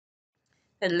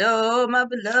Hello, my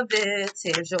beloved.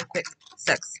 Here's your quick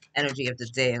sex energy of the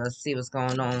day. Let's see what's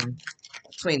going on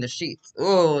between the sheets.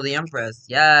 Oh, the Empress.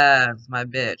 Yes, my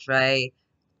bitch, right?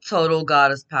 Total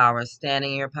goddess power,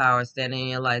 standing in your power, standing in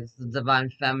your light. This is the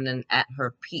divine feminine at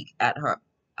her peak, at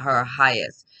her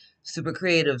highest. Super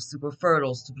creative, super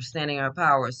fertile, super standing in her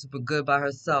power, super good by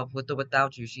herself, with or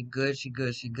without you. She good, she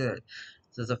good, she good.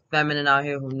 So there's a feminine out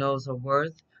here who knows her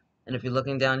worth. And if you're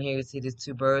looking down here, you see these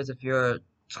two birds. If you're a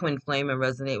twin flame and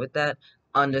resonate with that,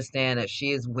 understand that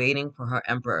she is waiting for her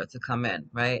emperor to come in,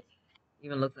 right?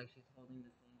 Even looks like she's holding the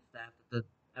same staff that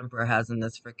the emperor has in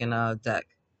this freaking deck.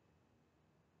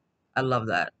 I love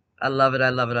that. I love it. I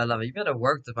love it. I love it. You better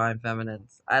work, divine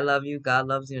feminines. I love you. God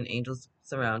loves you, and angels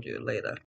surround you. Later.